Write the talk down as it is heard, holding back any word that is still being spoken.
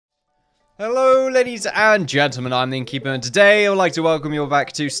Hello ladies and gentlemen, I'm the Innkeeper, and today I would like to welcome you all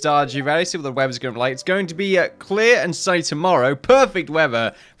back to Stardew Valley. See what the weather's going to be like. It's going to be clear and sunny tomorrow. Perfect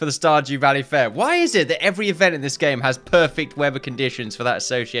weather for the Stardew Valley Fair. Why is it that every event in this game has perfect weather conditions for that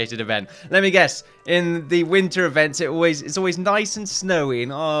associated event? Let me guess. In the winter events, it's always nice and snowy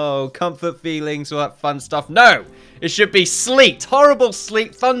and comfort feelings, all that fun stuff. No! It should be sleet, horrible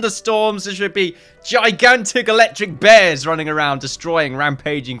sleet, thunderstorms. It should be gigantic electric bears running around, destroying,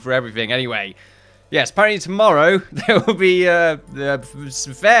 rampaging for everything. Anyway, yes, apparently tomorrow there will be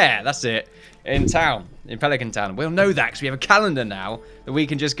the fair, that's it, in town, in Pelican town. We'll know that because we have a calendar now that we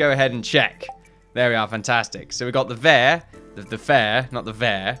can just go ahead and check. There we are, fantastic. So we got the fair, the fair, not the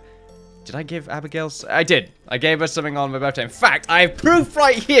fair. Did I give Abigail? I did. I gave her something on my birthday. In fact, I have proof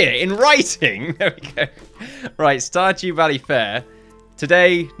right here in writing. There we go. Right, Stardew Valley Fair.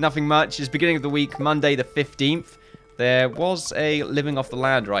 Today, nothing much. It's beginning of the week, Monday the 15th. There was a living off the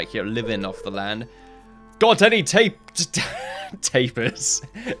land right here. Living off the land. Got any tapers?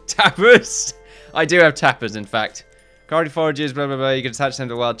 Tappers? I do have tappers, in fact. Garden forages, blah, blah, blah. You can attach them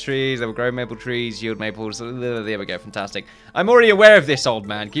to wild trees. They will grow maple trees, yield maples. There we go. Fantastic. I'm already aware of this, old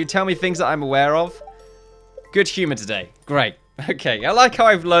man. Can you tell me things that I'm aware of? Good humor today. Great. Okay. I like how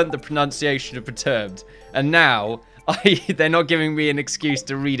I've learned the pronunciation of perturbed. And now, they're not giving me an excuse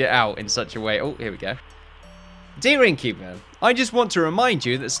to read it out in such a way. Oh, here we go. Dear Innkeeper, I just want to remind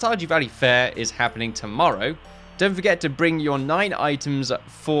you that Stardew Valley Fair is happening tomorrow. Don't forget to bring your 9 items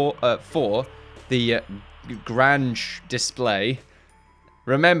for the grand display.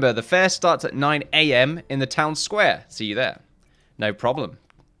 Remember, the fair starts at 9 AM in the town square. See you there. No problem,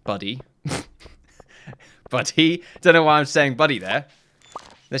 buddy. Buddy. Don't know why I'm saying buddy there.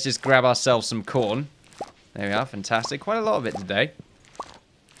 Let's just grab ourselves some corn. There we are. Fantastic. Quite a lot of it today.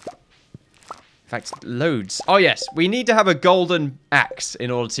 In fact, loads. Oh, yes. We need to have a golden axe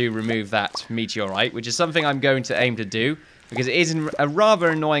in order to remove that meteorite, which is something I'm going to aim to do, because it is in a rather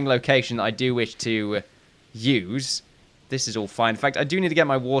annoying location that I do wish to use. This is all fine. In fact, I do need to get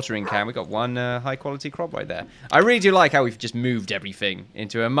my watering can. We got one high quality crop right there. I really do like how we've just moved everything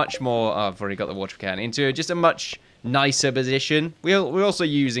into a much more... Oh, I've already got the watering can. Into just a much nicer position. We're also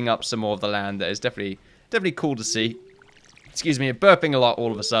using up some more of the land. That is definitely cool to see. Excuse me, I'm burping a lot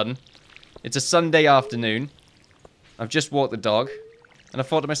all of a sudden. It's a Sunday afternoon. I've just walked the dog. And I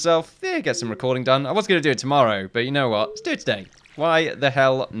thought to myself, yeah, get some recording done. I was going to do it tomorrow, but you know what? Let's do it today. Why the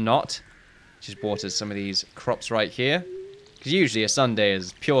hell not? Just watered some of these crops right here. Because usually a Sunday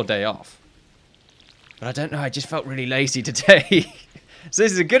is pure day off. But I don't know, I just felt really lazy today. So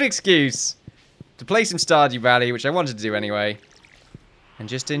this is a good excuse to play some Stardew Valley, which I wanted to do anyway. And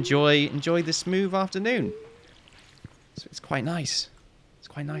just enjoy this smooth afternoon. So it's quite nice. It's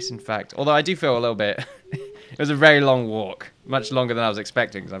quite nice, in fact. Although I do feel a little bit... It was a very long walk. Much longer than I was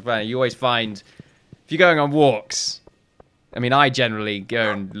expecting. Because you always find... If you're going on walks... I mean, I generally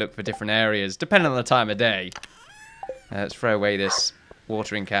go and look for different areas, depending on the time of day. Let's throw away this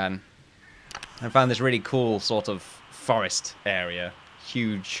watering can. I found this really cool sort of forest area.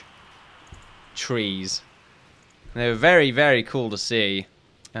 Huge trees. They were very, very cool to see.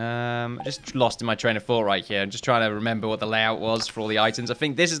 Just lost in my train of thought right here. I'm just trying to remember what the layout was for all the items. I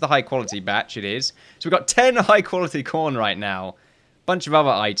think this is the high quality batch, it is. So we've got 10 high quality corn right now. Bunch of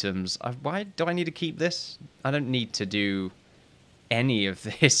other items. Why do I need to keep this? I don't need to do any of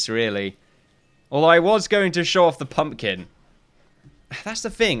this, really. Although I was going to show off the pumpkin. That's the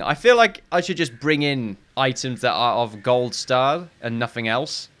thing. I feel like I should just bring in items that are of gold star and nothing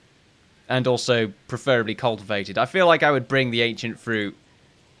else. And also preferably cultivated. I feel like I would bring the ancient fruit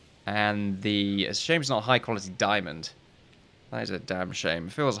and the... It's a shame it's not high quality diamond. That is a damn shame.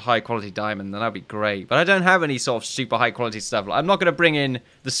 If it was a high quality diamond, then that'd be great. But I don't have any sort of super high quality stuff. I'm not going to bring in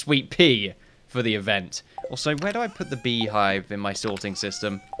the sweet pea for the event. Also, where do I put the beehive in my sorting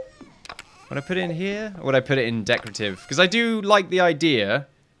system? Would I put it in here? Or would I put it in decorative? Because I do like the idea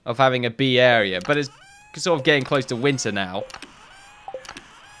of having a bee area. But it's sort of getting close to winter now.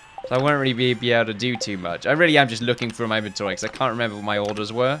 So I won't really be able to do too much. I really am just looking through my inventory because I can't remember what my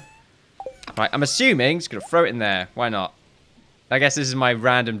orders were. Right, I'm assuming, just going to throw it in there. Why not? I guess this is my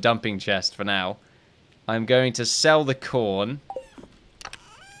random dumping chest for now. I'm going to sell the corn.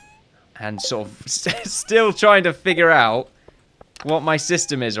 And sort of still trying to figure out what my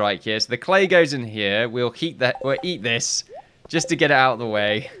system is right here. So the clay goes in here. We'll eat this just to get it out of the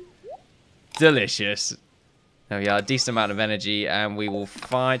way. Delicious. There we are, a decent amount of energy, and we will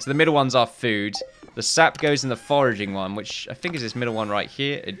find... So the middle one's our food. The sap goes in the foraging one, which I think is this middle one right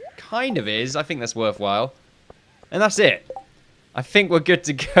here. It kind of is. I think that's worthwhile. And that's it. I think we're good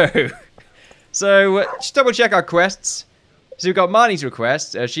to go. So, just double check our quests. So we've got Marnie's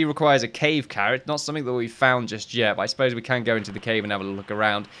request. She requires a cave carrot. Not something that we've found just yet, but I suppose we can go into the cave and have a look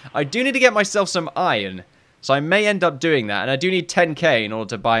around. I do need to get myself some iron, so I may end up doing that. And I do need 10k in order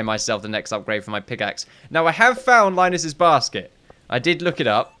to buy myself the next upgrade for my pickaxe. Now, I have found Linus's basket. I did look it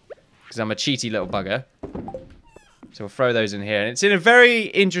up, because I'm a cheaty little bugger. So we'll throw those in here. And it's in a very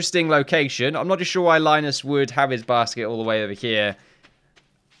interesting location. I'm not just sure why Linus would have his basket all the way over here,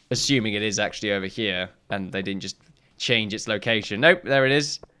 assuming it is actually over here, and they didn't just change its location. Nope, there it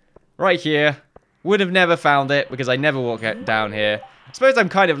is. Right here. Would have never found it because I never walk down here. I suppose I'm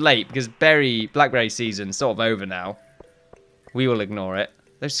kind of late because blackberry season's sort of over now. We will ignore it.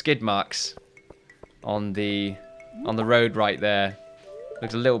 Those skid marks on the road right there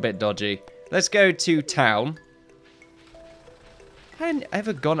looks a little bit dodgy. Let's go to town. Have I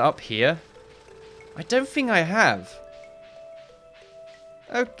ever gone up here? I don't think I have.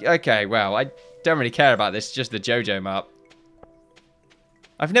 Okay, well, I don't really care about this, just the JoJo map.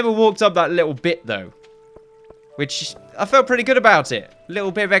 I've never walked up that little bit, though. Which, I felt pretty good about it. A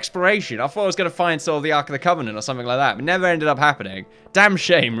little bit of exploration. I thought I was going to find sort of the Ark of the Covenant or something like that, but never ended up happening. Damn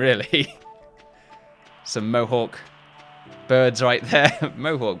shame, really. Some Mohawk birds right there.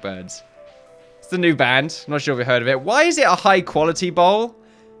 Mohawk birds. It's the new band. I'm not sure if you've heard of it. Why is it a high-quality bowl?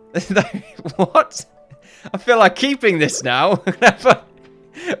 What? I feel like keeping this now.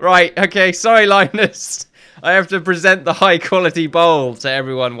 Right, okay, sorry Linus. I have to present the high quality bowl to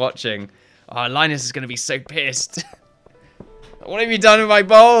everyone watching. Oh, Linus is going to be so pissed. What have you done with my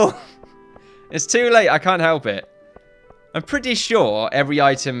bowl? It's too late, I can't help it. I'm pretty sure every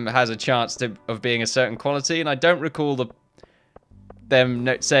item has a chance of being a certain quality, and I don't recall them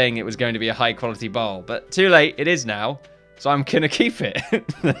saying it was going to be a high quality bowl. But too late, it is now, so I'm going to keep it.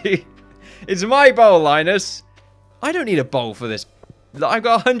 It's my bowl, Linus. I don't need a bowl for this. I've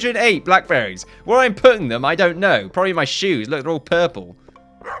got 108 blackberries. Where I'm putting them, I don't know. Probably my shoes. Look, they're all purple.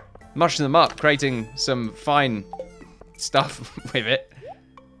 Mushing them up, creating some fine stuff with it.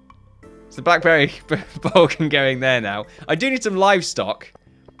 So the blackberry bowl can go in there now. I do need some livestock.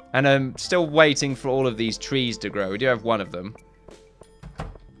 And I'm still waiting for all of these trees to grow. We do have one of them.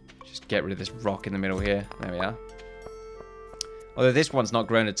 Just get rid of this rock in the middle here. There we are. Although this one's not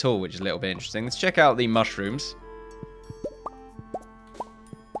grown at all, which is a little bit interesting. Let's check out the mushrooms.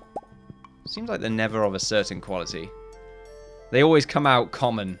 Seems like they're never of a certain quality. They always come out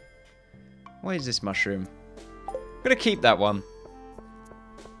common. What is this mushroom? I'm going to keep that one.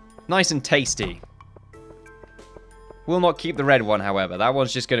 Nice and tasty. Will not keep the red one, however. That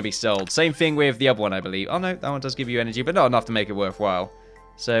one's just going to be sold. Same thing with the other one, I believe. Oh, no, that one does give you energy, but not enough to make it worthwhile.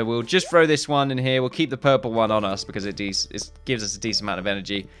 So we'll just throw this one in here. We'll keep the purple one on us because it gives us a decent amount of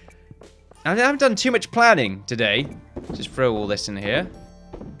energy. I haven't done too much planning today. Just throw all this in here.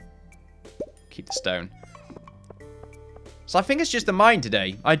 Keep the stone. So I think it's just the mine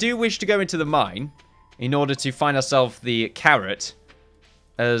today. I do wish to go into the mine in order to find ourselves the carrot,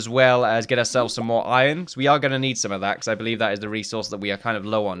 as well as get ourselves some more iron, because we are going to need some of that, because I believe that is the resource that we are kind of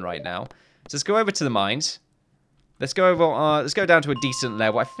low on right now. So let's go over to the mines. Let's go over. Let's go down to a decent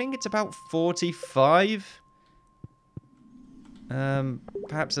level. I think it's about 45.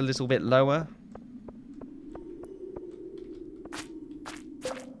 Perhaps a little bit lower.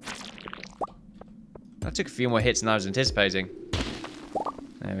 That took a few more hits than I was anticipating.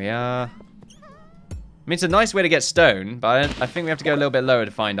 There we are. I mean, it's a nice way to get stone, but I think we have to go a little bit lower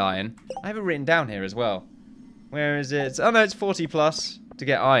to find iron. I have it written down here as well. Where is it? Oh, no, it's 40 plus to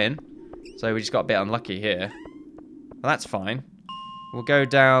get iron. So we just got a bit unlucky here. Well, that's fine. We'll go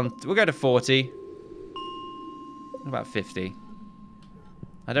down. We'll go to 40. What about 50?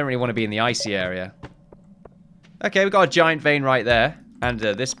 I don't really want to be in the icy area. Okay, we've got a giant vein right there. And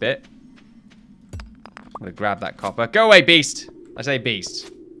this bit. I'm going to grab that copper. Go away, beast! I say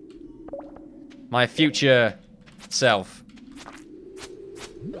beast. My future self.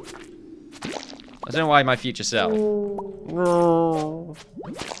 I don't know why my future self.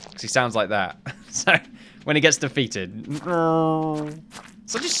 Because he sounds like that. So, when he gets defeated.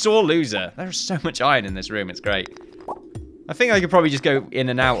 Such a sore loser. There's so much iron in this room, it's great. I think I could probably just go in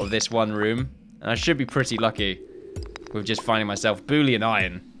and out of this one room. And I should be pretty lucky with just finding myself Boolean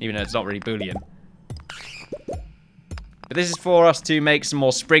iron. Even though it's not really Boolean. But this is for us to make some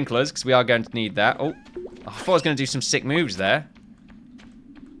more sprinklers, because we are going to need that. Oh, I thought I was going to do some sick moves there.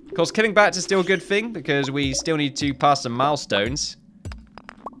 Of course, killing bats is still a good thing, because we still need to pass some milestones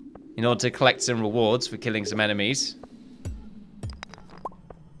in order to collect some rewards for killing some enemies.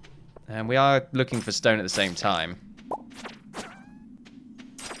 And we are looking for stone at the same time.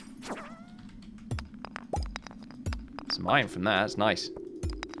 Some iron from that, that's nice.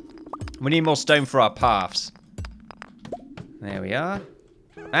 We need more stone for our paths. There we are.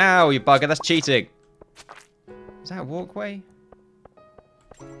 Ow, you bugger, that's cheating. Is that a walkway?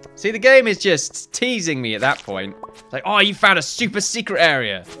 See, the game is just teasing me at that point. It's like, oh, you found a super secret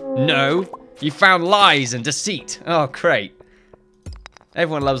area. No, you found lies and deceit. Oh, great.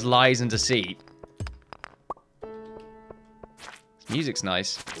 Everyone loves lies and deceit. This music's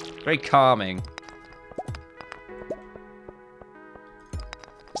nice. Very calming.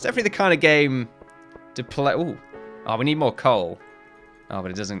 It's definitely the kind of game to play. Ooh. Oh, we need more coal. Oh,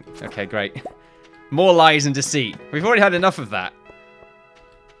 but it doesn't. Okay, great. More lies and deceit. We've already had enough of that.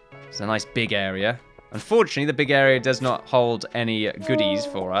 It's a nice big area. Unfortunately, the big area does not hold any goodies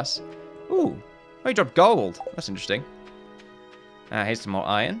for us. Ooh. Oh, you dropped gold. That's interesting. Here's some more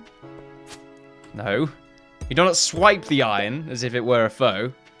iron. No. You do not swipe the iron as if it were a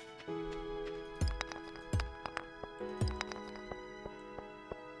foe.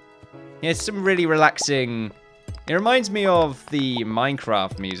 Yeah, it's some really relaxing... It reminds me of the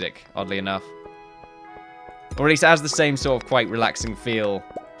Minecraft music, oddly enough. Or at least it has the same sort of quite relaxing feel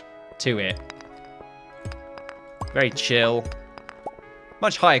to it. Very chill.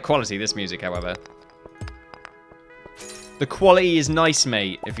 Much higher quality, this music, however. The quality is nice,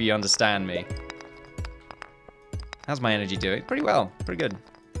 mate, if you understand me. How's my energy doing? Pretty well. Pretty good.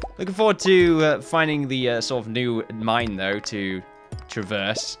 Looking forward to finding the sort of new mine, though, to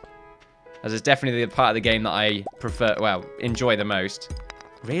traverse. As it's definitely the part of the game that I prefer, well, enjoy the most.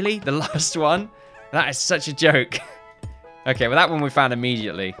 Really? The last one? That is such a joke. Okay, well, that one we found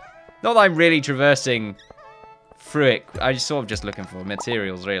immediately. Not that I'm really traversing through it. I'm just sort of just looking for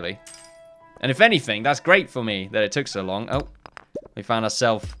materials, really. And if anything, that's great for me that it took so long. Oh, we found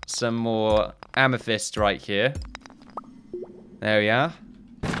ourselves some more amethyst right here. There we are.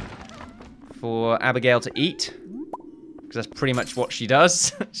 For Abigail to eat. Because that's pretty much what she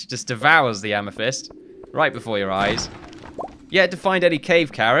does. She just devours the amethyst right before your eyes. Yet to find any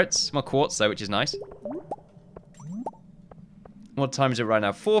cave carrots. More quartz, though, which is nice. What time is it right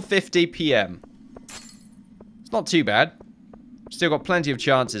now? 4:50 p.m. It's not too bad. Still got plenty of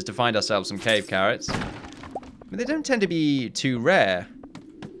chances to find ourselves some cave carrots. But they don't tend to be too rare.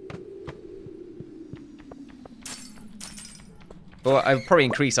 But I'll probably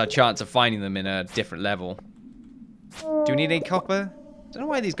increase our chance of finding them in a different level. Do we need any copper? I don't know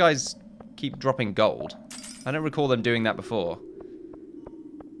why these guys keep dropping gold. I don't recall them doing that before.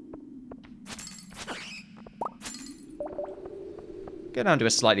 Go down to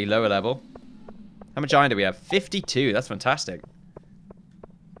a slightly lower level. How much iron do we have? 52. That's fantastic.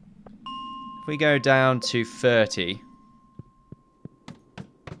 If we go down to 30.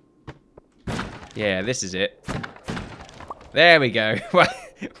 Yeah, this is it. There we go.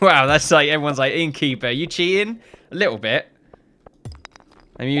 Wow, that's like, everyone's like, Innkeeper, you cheating? A little bit.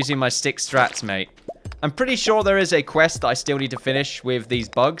 I'm using my stick strats, mate. I'm pretty sure there is a quest that I still need to finish with these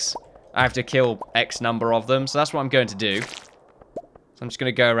bugs. I have to kill X number of them, so that's what I'm going to do. So I'm just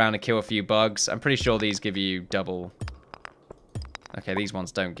going to go around and kill a few bugs. I'm pretty sure these give you double. Okay, these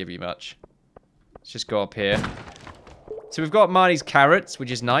ones don't give you much. Let's just go up here. So we've got Marnie's carrots,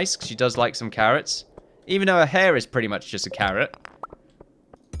 which is nice, because she does like some carrots. Even though her hair is pretty much just a carrot.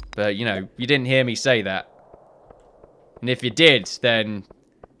 But, you know, you didn't hear me say that. And if you did, then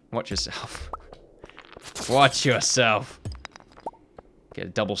watch yourself. Watch yourself. Get a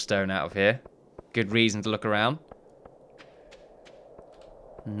double stone out of here. Good reason to look around.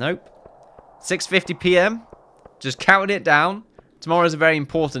 Nope. 6:50 p.m. Just counting it down. Tomorrow's a very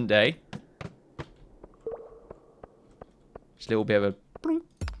important day. Just a little bit of a bloop.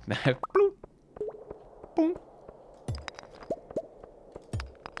 Bloop. Boom.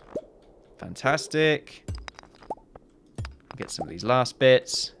 Fantastic. Get some of these last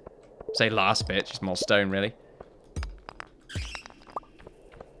bits. Say last bits, just more stone, really.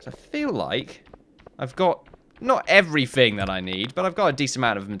 So I feel like I've got not everything that I need, but I've got a decent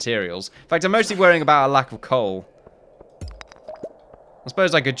amount of materials. In fact, I'm mostly worrying about a lack of coal. I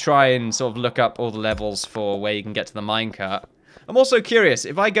suppose I could try and sort of look up all the levels for where you can get to the minecart. I'm also curious,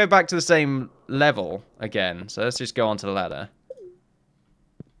 if I go back to the same level again, so let's just go onto the ladder.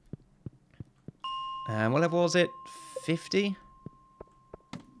 And what level was it? 50?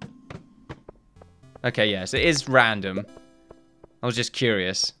 Okay, yes, it is random. I was just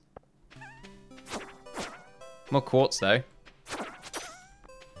curious. More quartz, though.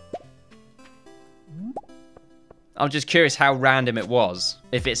 I'm just curious how random it was.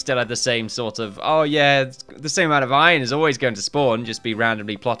 If it still had the same sort of, oh yeah, the same amount of iron is always going to spawn, just be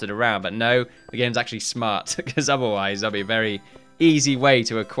randomly plotted around. But no, the game's actually smart, because otherwise that'll be a very easy way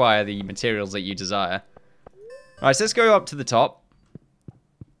to acquire the materials that you desire. Alright, so let's go up to the top.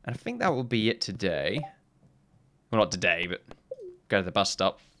 And I think that will be it today. Well, not today, but go to the bus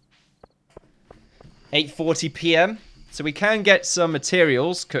stop. 8:40 p.m. So we can get some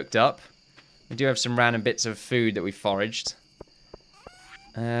materials cooked up. We do have some random bits of food that we foraged.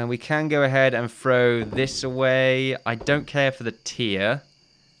 We can go ahead and throw this away. I don't care for the tier.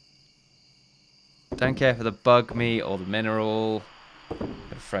 Don't care for the bug meat or the mineral.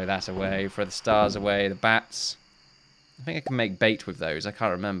 Throw that away. Throw the stars away. The bats. I think I can make bait with those. I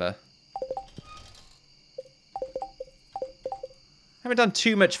can't remember. Haven't done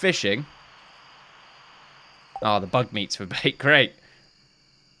too much fishing. Oh, the bug meat's for bait. Great.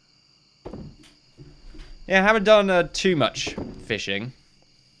 Yeah, haven't done too much fishing.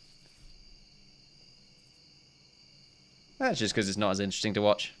 That's just because it's not as interesting to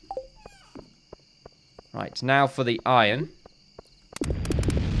watch. Right, now for the iron.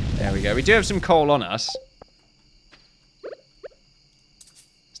 There we go. We do have some coal on us.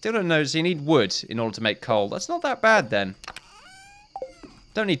 Still don't notice you need wood in order to make coal. That's not that bad then.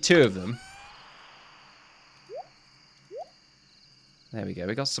 Don't need 2 of them. There we go.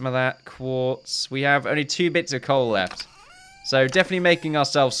 We got some of that quartz. We have only 2 bits of coal left. So definitely making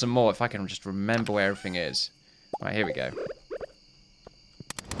ourselves some more if I can just remember where everything is. Right, here we go.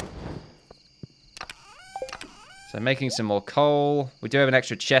 So making some more coal. We do have an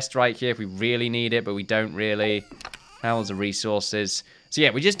extra chest right here if we really need it, but we don't really. How's the resources? So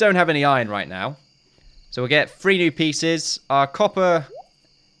yeah, we just don't have any iron right now. So we'll get 3 new pieces. Our copper...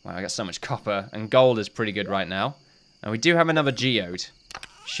 Wow, I got so much copper. And gold is pretty good right now. And we do have another geode.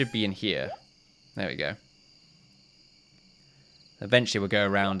 Should be in here. There we go. Eventually we'll go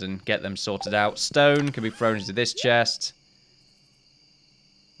around and get them sorted out. Stone can be thrown into this chest.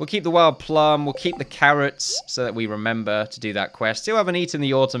 We'll keep the wild plum. We'll keep the carrots so that we remember to do that quest. Still haven't eaten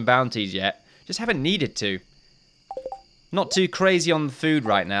the autumn bounties yet. Just haven't needed to. Not too crazy on the food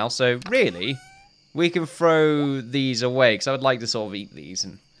right now. So really, we can throw these away. Because I would like to sort of eat these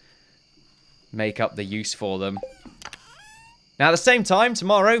and make up the use for them. Now at the same time,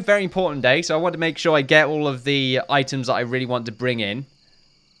 tomorrow, very important day. So I want to make sure I get all of the items that I really want to bring in.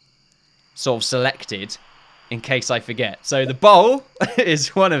 Sort of selected. In case I forget. So the bowl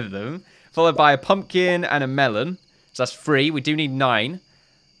is one of them. Followed by a pumpkin and a melon. So that's 3. We do need 9.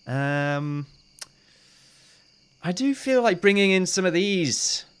 I do feel like bringing in some of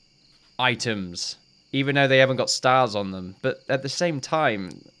these items. Even though they haven't got stars on them. But at the same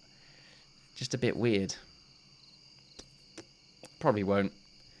time, just a bit weird. Probably won't.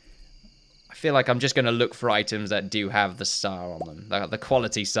 I feel like I'm just going to look for items that do have the star on them. The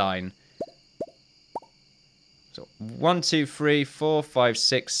quality sign. So 1, 2, 3, 4, 5,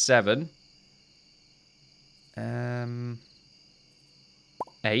 6, 7.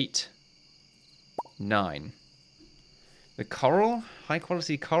 8. 9. The coral? High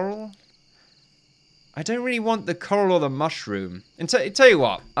quality coral? I don't really want the coral or the mushroom. And tell you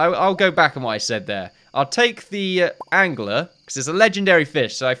what, I'll go back on what I said there. I'll take the angler, because it's a legendary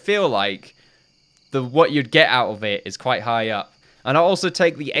fish, so I feel like what you'd get out of it is quite high up. And I'll also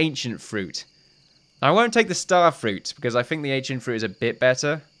take the ancient fruit. I won't take the star fruit, because I think the ancient fruit is a bit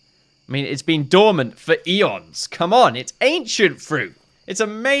better. I mean, it's been dormant for eons. Come on, it's ancient fruit. It's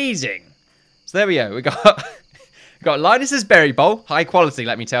amazing. So there we go. We got Linus's berry bowl. High quality,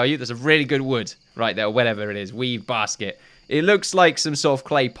 let me tell you. There's a really good wood right there, or whatever it is. Weave basket. It looks like some sort of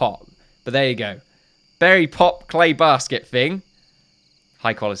clay pot. But there you go. Berry pop clay basket thing.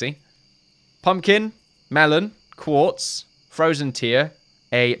 High quality. Pumpkin, melon, quartz, frozen tear,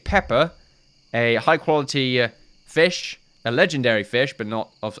 a pepper, a high-quality fish, a legendary fish, but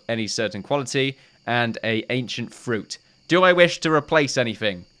not of any certain quality, and a ancient fruit. Do I wish to replace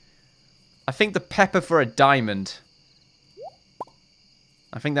anything? I think the pepper for a diamond.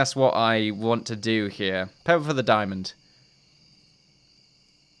 I think that's what I want to do here. Pepper for the diamond.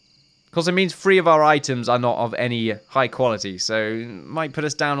 Because it means 3 of our items are not of any high quality, so it might put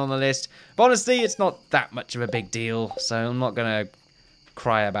us down on the list. But honestly, it's not that much of a big deal, so I'm not going to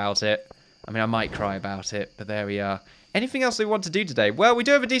cry about it. I mean, I might cry about it, but there we are. Anything else we want to do today? Well, we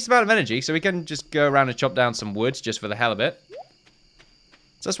do have a decent amount of energy, so we can just go around and chop down some wood just for the hell of it.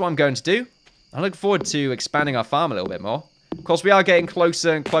 So that's what I'm going to do. I look forward to expanding our farm a little bit more. Of course, we are getting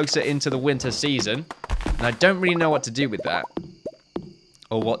closer and closer into the winter season, and I don't really know what to do with that.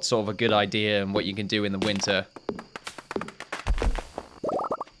 Or what's sort of a good idea and what you can do in the winter.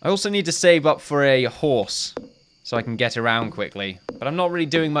 I also need to save up for a horse so I can get around quickly. But I'm not really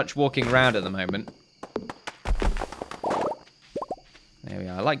doing much walking around at the moment. There we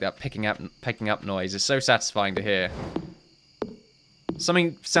are. I like that picking up noise. It's so satisfying to hear.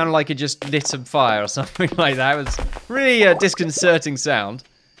 Something sounded like it just lit on fire or something like that. It was really a disconcerting sound.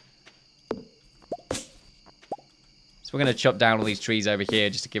 So we're going to chop down all these trees over here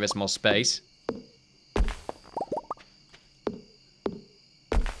just to give us more space.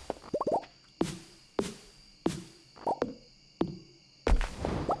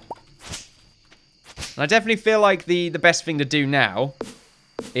 And I definitely feel like the best thing to do now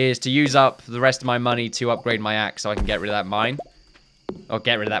is to use up the rest of my money to upgrade my axe so I can get rid of that mine. Or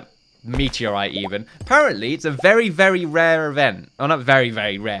get rid of that meteorite even. Apparently, it's a very, very rare event. Well, not very,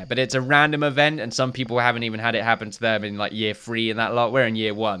 very rare, but it's a random event, and some people haven't even had it happen to them in, like, year 3 and that lot. We're in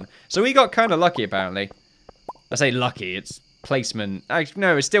year 1. So we got kind of lucky, apparently. I say lucky, it's placement. Actually,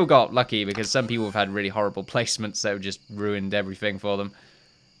 no, we still got lucky because some people have had really horrible placements that have just ruined everything for them.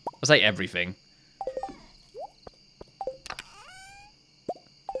 I'll say everything.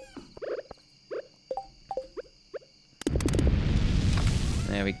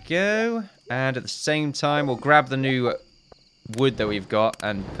 There we go. And at the same time, we'll grab the new wood that we've got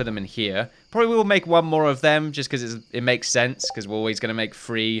and put them in here. Probably will make one more of them just because it makes sense, because we're always going to make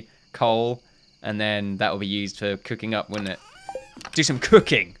 3 coal, and then that will be used for cooking up, wouldn't it? Do some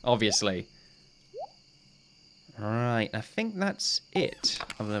cooking, obviously. Alright, I think that's it.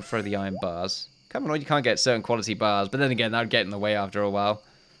 I'm going to throw the iron bars. Come on, you can't get certain quality bars, but then again, that would get in the way after a while.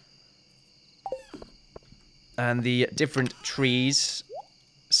 And the different trees,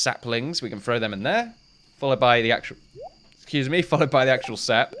 saplings, we can throw them in there, followed by the actual, followed by the actual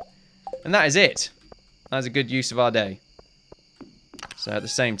sap. And that is it. That is a good use of our day. So at the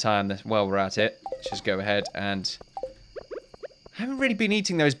same time, while we're at it, let's just go ahead and... I haven't really been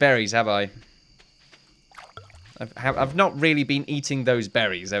eating those berries, have I? I've not really been eating those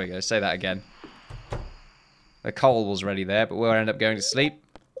berries. There we go, say that again. The coal was ready there, but we'll end up going to sleep.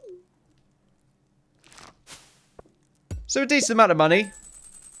 So a decent amount of money.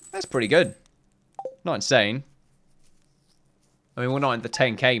 That's pretty good. Not insane. I mean, we're not at the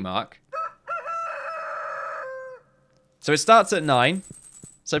 10k mark. So it starts at 9.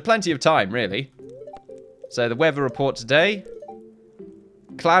 So plenty of time, really. So the weather report today.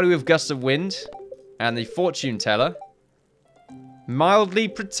 Cloudy with gusts of wind. And the fortune teller. Mildly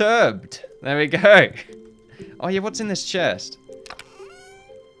perturbed. There we go. Oh yeah, what's in this chest?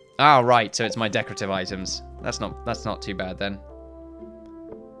 Oh, right, so it's my decorative items. That's not too bad then.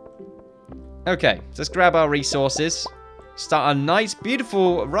 Okay, let's grab our resources. Start a nice,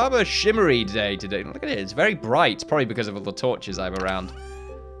 beautiful, rather shimmery day today. Look at it, it's very bright. It's probably because of all the torches I have around.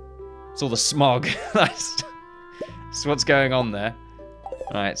 It's all the smog. That's what's going on there.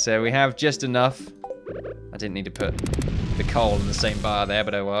 Alright, so we have just enough. I didn't need to put the coal in the same bar there,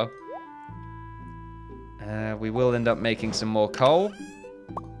 but oh well. We will end up making some more coal.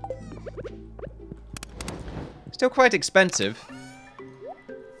 Still quite expensive.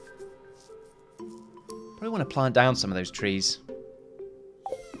 Probably want to plant down some of those trees.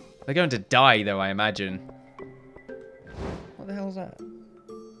 They're going to die, though, I imagine. What the hell is that?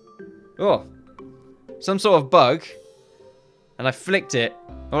 Oh. Some sort of bug. And I flicked it.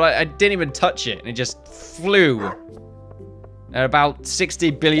 Well, I didn't even touch it. And it just flew. At about 60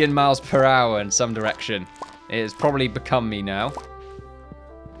 billion miles per hour in some direction. It has probably become me now.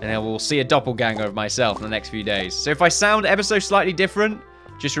 And I will see a doppelganger of myself in the next few days. So if I sound ever so slightly different,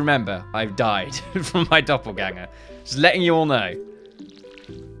 just remember, I've died from my doppelganger. Just letting you all know.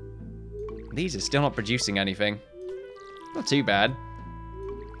 These are still not producing anything. Not too bad.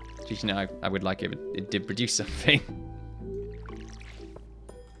 Just, you know, I would like if it did produce something.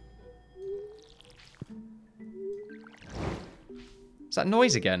 What's that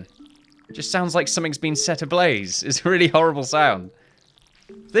noise again? It just sounds like something's been set ablaze. It's a really horrible sound.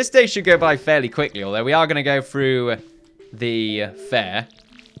 This day should go by fairly quickly, although we are going to go through the fair.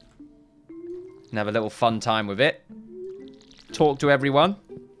 And have a little fun time with it. Talk to everyone.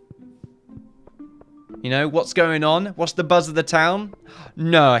 You know, what's going on? What's the buzz of the town?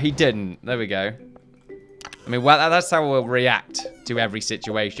 No, he didn't. There we go. I mean, well, that's how we'll react to every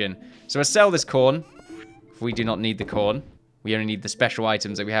situation. So we'll sell this corn. If we do not need the corn. We only need the special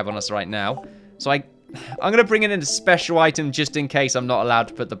items that we have on us right now. So I'm going to bring it in a special item just in case I'm not allowed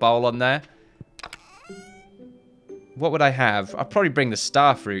to put the bowl on there. What would I have? I'd probably bring the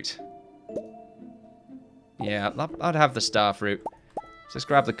star fruit. Yeah, I'd have the star fruit. So let's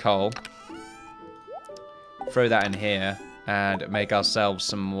grab the coal. Throw that in here. And make ourselves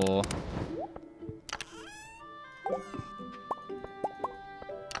some more.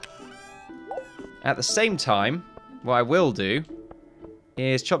 At the same time, what I will do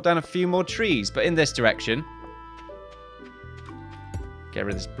is chop down a few more trees, but in this direction. Get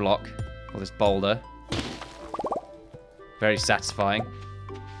rid of this block, or this boulder. Very satisfying.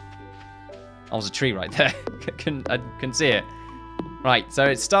 Oh, there's a tree right there. I can see it. Right, so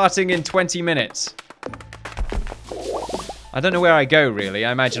it's starting in 20 minutes. I don't know where I go, really.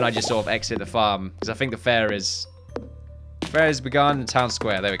 I imagine I just sort of exit the farm, because I think the fair is... Fair has begun, town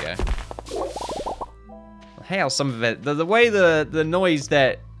square. There we go. Hail some of it. The way the noise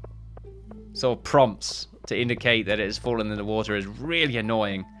that sort of prompts to indicate that it has fallen in the water is really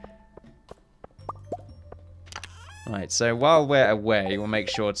annoying. Right, so while we're away, we'll make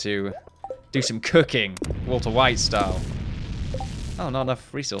sure to do some cooking, Walter White style. Oh, not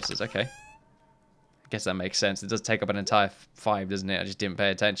enough resources. Okay. I guess that makes sense. It does take up an entire 5, doesn't it? I just didn't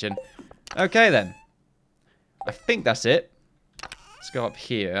pay attention. Okay, then. I think that's it. Let's go up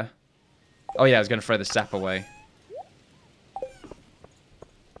here. Oh, yeah, I was going to throw the sap away.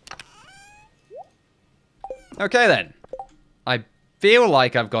 Okay, then. I feel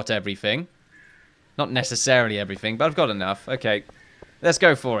like I've got everything. Not necessarily everything, but I've got enough. Okay, let's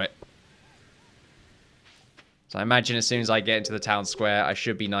go for it. So I imagine as soon as I get into the town square, I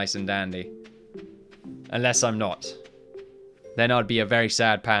should be nice and dandy. Unless I'm not. Then I'd be a very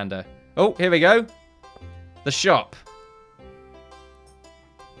sad panda. Oh, here we go. The shop.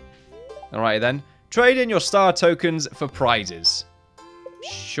 Alright then. Trade in your star tokens for prizes.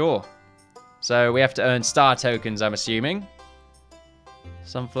 Sure. So we have to earn star tokens, I'm assuming.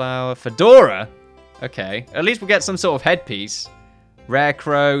 Sunflower. Fedora? Okay. At least we'll get some sort of headpiece. Rare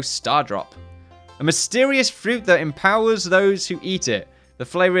crow. Star drop. A mysterious fruit that empowers those who eat it. The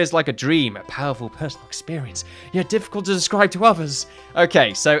flavor is like a dream, a powerful personal experience, yet difficult to describe to others.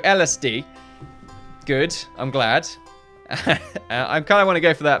 Okay, so LSD. Good. I'm glad. I kind of want to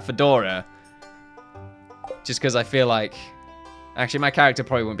go for that fedora. Just because I feel like... Actually, my character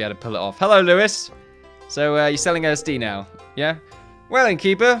probably won't be able to pull it off. Hello, Lewis. So, you're selling LSD now? Yeah? Well,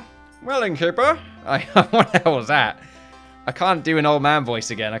 Innkeeper. Well, Innkeeper. What the hell was that? I can't do an old man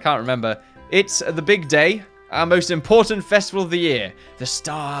voice again. I can't remember. It's the big day. Our most important festival of the year. The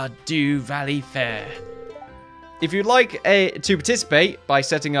Stardew Valley Fair. If you'd like to participate by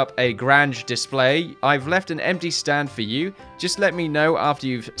setting up a grand display, I've left an empty stand for you. Just let me know after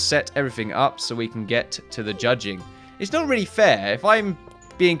you've set everything up so we can get to the judging. It's not really fair. If I'm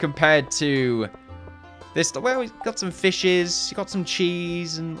being compared to this, well, we've got some fishes, you got some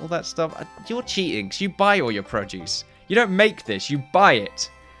cheese and all that stuff. You're cheating because you buy all your produce. You don't make this, you buy it.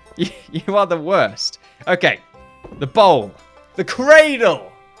 You are the worst. Okay, the bowl. The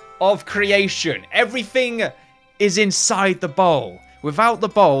cradle of creation. Everything is inside the bowl. Without the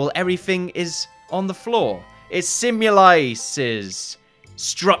bowl, everything is on the floor. It symbolizes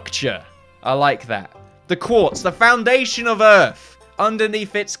structure. I like that. The quartz, the foundation of Earth.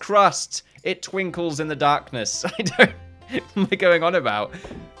 Underneath its crust, it twinkles in the darkness. I don't... What am I going on about?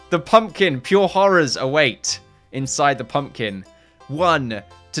 The pumpkin, pure horrors await inside the pumpkin. One,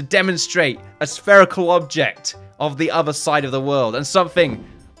 to demonstrate a spherical object of the other side of the world. And something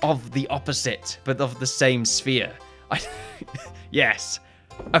of the opposite, but of the same sphere. Yes.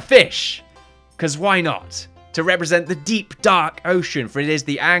 A fish. Because why not? To represent the deep, dark ocean, for it is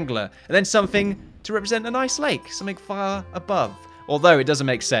the angler. And then something to represent a nice lake. Something far above. Although it doesn't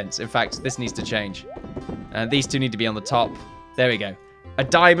make sense. In fact, this needs to change. And these two need to be on the top. There we go. A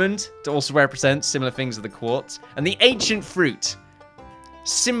diamond to also represent similar things of the quartz. And the ancient fruit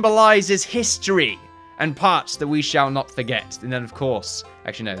symbolizes history and parts that we shall not forget. And then, of course,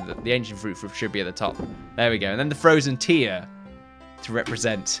 actually, no, the ancient fruit should be at the top. There we go. And then the frozen tear to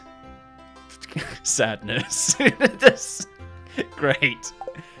represent sadness. Great.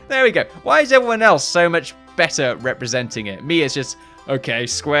 There we go. Why is everyone else so much better representing it? Me, it's just, okay,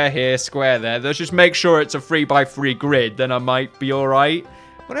 square here, square there. Let's just make sure it's a 3x3 grid, then I might be alright.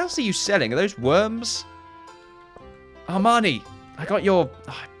 What else are you selling? Are those worms? Armani, I got your...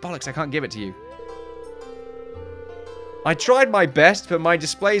 Oh, bollocks, I can't give it to you. I tried my best, but my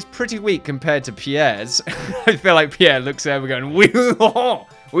display is pretty weak compared to Pierre's. I feel like Pierre looks over going,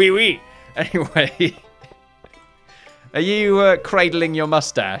 wee. Anyway, are you cradling your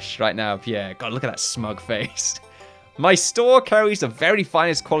mustache right now, Pierre? God, look at that smug face. My store carries the very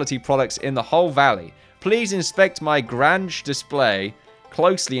finest quality products in the whole valley. Please inspect my grand display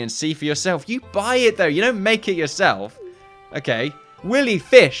closely and see for yourself. You buy it, though. You don't make it yourself. Okay. Willie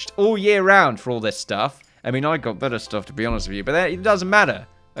fished all year round for all this stuff. I mean, I got better stuff, to be honest with you, but it doesn't matter.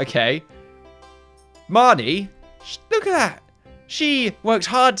 Okay. Marnie, look at that. She works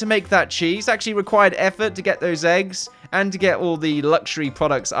hard to make that cheese. Actually required effort to get those eggs and to get all the luxury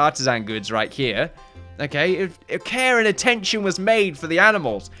products, artisan goods right here. Okay, if care and attention was made for the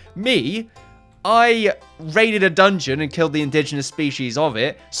animals. Me, I raided a dungeon and killed the indigenous species of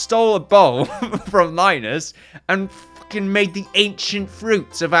it, stole a bowl from Linus, and fucking made the ancient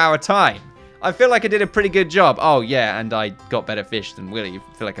fruits of our time. I feel like I did a pretty good job. Oh, yeah, and I got better fish than Willie.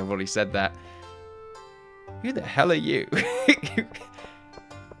 I feel like I've already said that. Who the hell are you?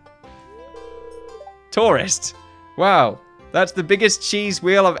 Tourist. Wow. That's the biggest cheese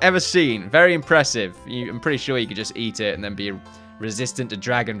wheel I've ever seen. Very impressive. I'm pretty sure you could just eat it and then be resistant to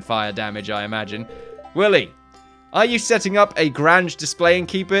dragon fire damage, I imagine. Willie, are you setting up a Grange display,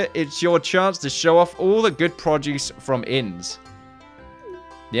 Innkeeper? It's your chance to show off all the good produce from inns.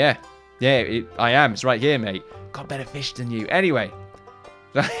 Yeah. Yeah, I am. It's right here, mate. Got better fish than you. Anyway.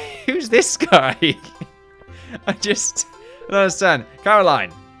 Who's this guy? I don't understand.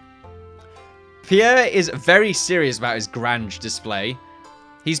 Caroline. Pierre is very serious about his Grange display.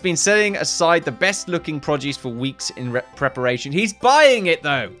 He's been setting aside the best looking produce for weeks in preparation. He's buying it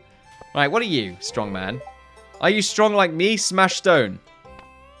though. Right, what are you, strong man? Are you strong like me? Smash stone.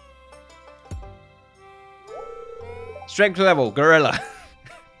 Strength level, gorilla.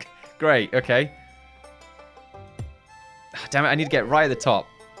 Great, okay. Damn it, I need to get right at the top.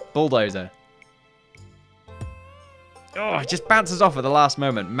 Bulldozer. Oh, it just bounces off at the last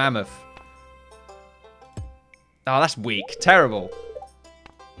moment. Mammoth. Oh, that's weak. Terrible.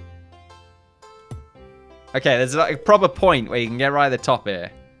 Okay, there's like a proper point where you can get right at the top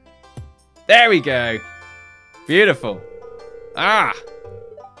here. There we go. Beautiful. Ah.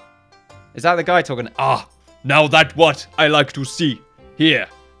 Is that the guy talking? Ah. Now that what I like to see. Here,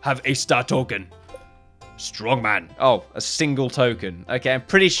 have a star token. Strong man. Oh, a single token. Okay, I'm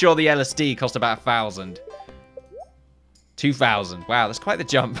pretty sure the LSD cost about 1,000. 2,000. Wow, that's quite the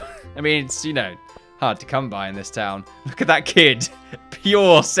jump. I mean, it's, you know, hard to come by in this town. Look at that kid.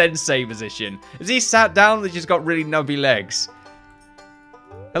 Pure sensei position. Has he sat down and just got really nubby legs?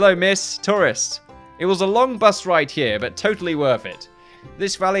 Hello, miss. Tourist. It was a long bus ride here, but totally worth it.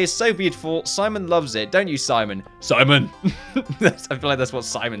 This valley is so beautiful. Simon loves it. Don't you, Simon? Simon. I feel like that's what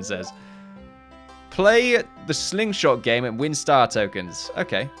Simon says. Play the slingshot game and win star tokens.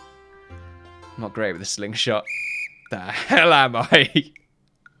 Okay. I'm not great with the slingshot. The hell am I?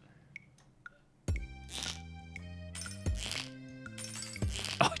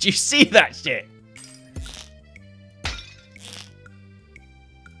 Oh, did you see that shit?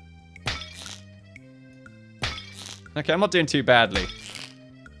 Okay, I'm not doing too badly.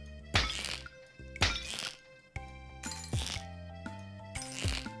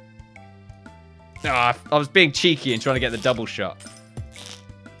 Oh, I was being cheeky and trying to get the double shot.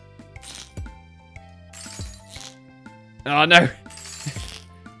 Oh, no.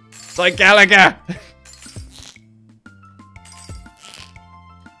 It's like Gallagher.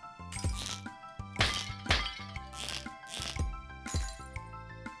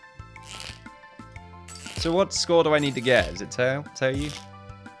 So what score do I need to get? Is it tell you?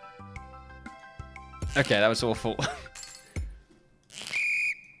 Okay, that was awful.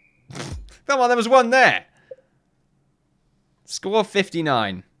 Come on, there was one there. Score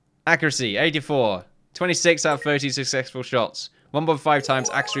 59. Accuracy 84. 26 out of 30 successful shots. 1.5 times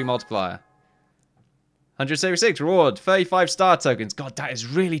accuracy multiplier. 176. Reward. 35 star tokens. God, that is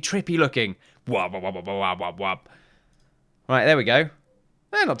really trippy looking. Wop, wop, wop, wop, wop, wop. Right, there we go.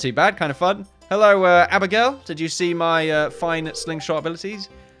 Eh, not too bad. Kind of fun. Hello, Abigail. Did you see my fine slingshot abilities?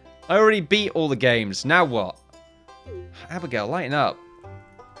 I already beat all the games. Now what? Abigail, lighten up.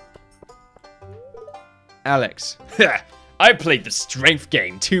 Alex. I played the strength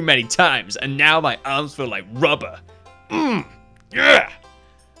game too many times, and now my arms feel like rubber. Yeah.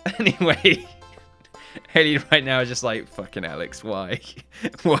 Anyway, Haley right now is just like, fucking Alex, why?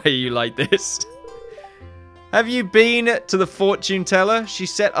 Why are you like this? Have you been to the fortune teller? She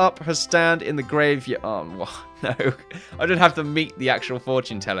set up her stand in the graveyard. Oh, no. I don't have to meet the actual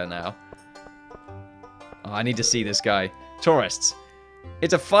fortune teller now. Oh, I need to see this guy. Tourists.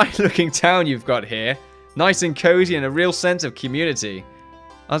 It's a fine-looking town you've got here. Nice and cozy and a real sense of community.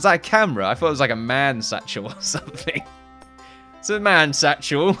 Oh, is that a camera? I thought it was like a man satchel or something. It's a man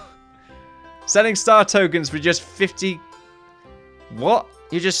satchel. Selling star tokens for just 50... What?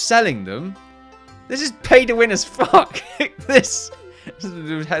 You're just selling them? This is pay to win as fuck. This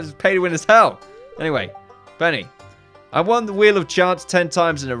has pay to win as hell. Anyway, Benny. I won the Wheel of Chance 10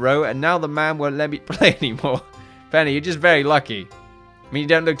 times in a row, and now the man won't let me play anymore. Benny, you're just very lucky. I mean, you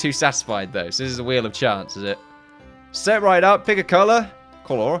don't look too satisfied, though. So this is a Wheel of Chance, is it? Set right up, pick a color,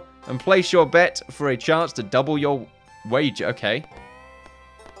 and place your bet for a chance to double your wager. Okay.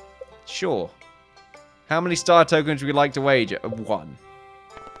 Sure. How many star tokens would you like to wager? 1.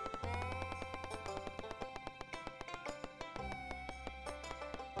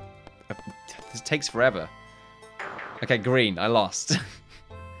 This takes forever. Okay, green. I lost.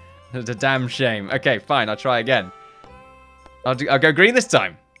 It's a damn shame. Okay, fine. I'll try again. I'll go green this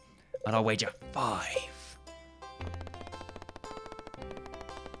time. And I'll wager 5.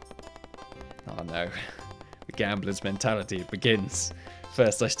 Oh, no. The gambler's mentality begins.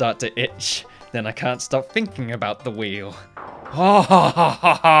 First I start to itch, then I can't stop thinking about the wheel. Ha ha ha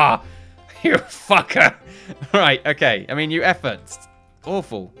ha ha! You fucker! Right, okay. I mean, you efforts.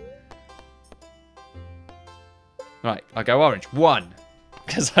 Awful. Right, I'll go orange. 1.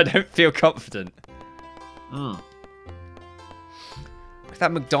 Because I don't feel confident. Look at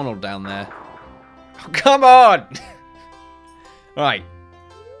that McDonald down there. Oh, come on! Right.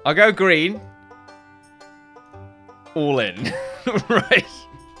 I'll go green. All in. Right.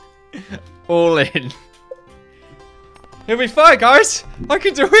 All in. It'll be fine, guys. I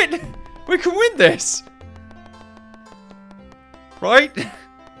can do it. We can win this. Right?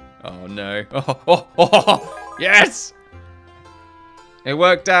 Oh, no. Oh, yes! It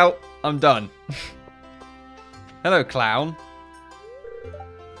worked out. I'm done. Hello, clown.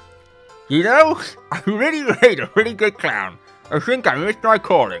 You know, I really made a really good clown. I think I missed my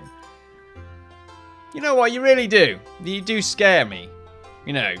calling. You know what? You really do. You do scare me.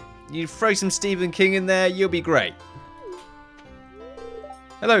 You know, you throw some Stephen King in there, you'll be great.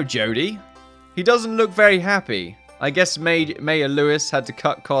 Hello, Jody. He doesn't look very happy. I guess Mayor Lewis had to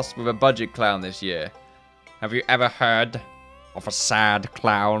cut costs with a budget clown this year. Have you ever heard of a sad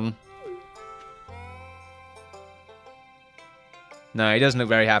clown? No, he doesn't look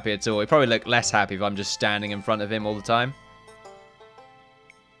very happy at all. He'd probably look less happy if I'm just standing in front of him all the time.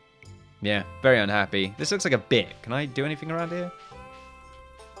 Yeah, very unhappy. This looks like a bit. Can I do anything around here?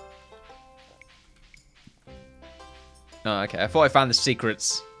 Oh, okay. I thought I found the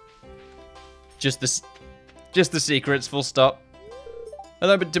secrets. Just the secrets, full stop.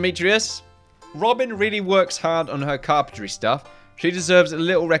 Hello, Demetrius. Robin really works hard on her carpentry stuff. She deserves a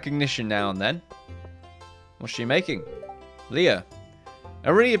little recognition now and then. What's she making? Leah. I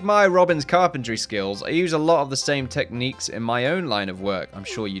really admire Robin's carpentry skills. I use a lot of the same techniques in my own line of work. I'm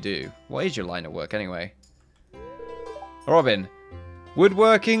sure you do. What is your line of work anyway? Robin.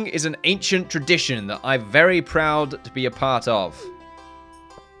 Woodworking is an ancient tradition that I'm very proud to be a part of.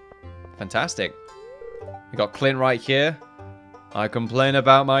 Fantastic. We got Clint right here. I complain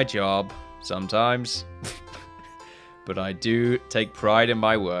about my job sometimes. But I do take pride in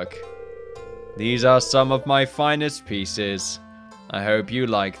my work. These are some of my finest pieces. I hope you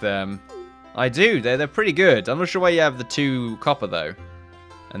like them. I do. They're pretty good. I'm not sure why you have the 2 copper, though.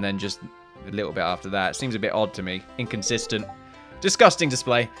 And then just a little bit after that. Seems a bit odd to me. Inconsistent. Disgusting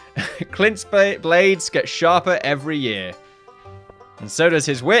display. Clint's blades get sharper every year. And so does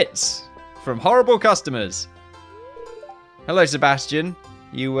his wits. From horrible customers. Hello, Sebastian.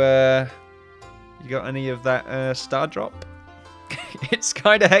 You got any of that star drop? It's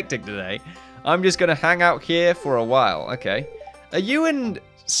kind of hectic today. I'm just going to hang out here for a while. Okay. Are you and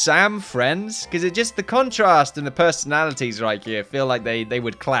Sam friends? Because it just, the contrast and the personalities right here feel like they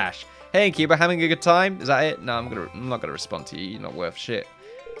would clash. Hey, Innkeeper, having a good time? Is that it? No, I'm not going to respond to you. You're not worth shit.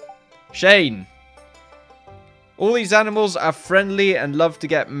 Shane. All these animals are friendly and love to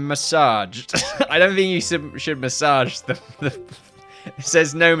get massaged. I don't think you should massage the It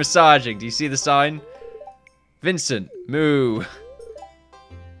says no massaging. Do you see the sign? Vincent. Moo.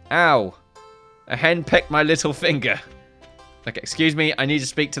 Ow. A hen pecked my little finger. Okay, excuse me, I need to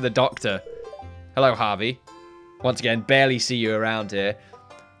speak to the doctor. Hello, Harvey. Once again, barely see you around here.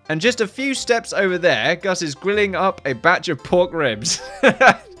 And just a few steps over there, Gus is grilling up a batch of pork ribs.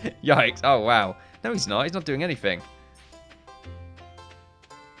 Yikes. Oh, wow. No, he's not. He's not doing anything.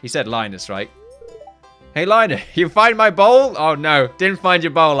 He said Linus, right? Hey, Linus, you find my bowl? Oh, no. Didn't find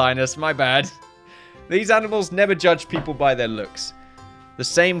your bowl, Linus. My bad. These animals never judge people by their looks. The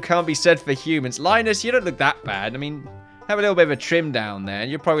same can't be said for humans. Linus, you don't look that bad. I mean, have a little bit of a trim down there,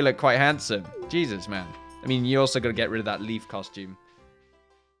 and you'll probably look quite handsome. Jesus, man. I mean, you also got to get rid of that leaf costume.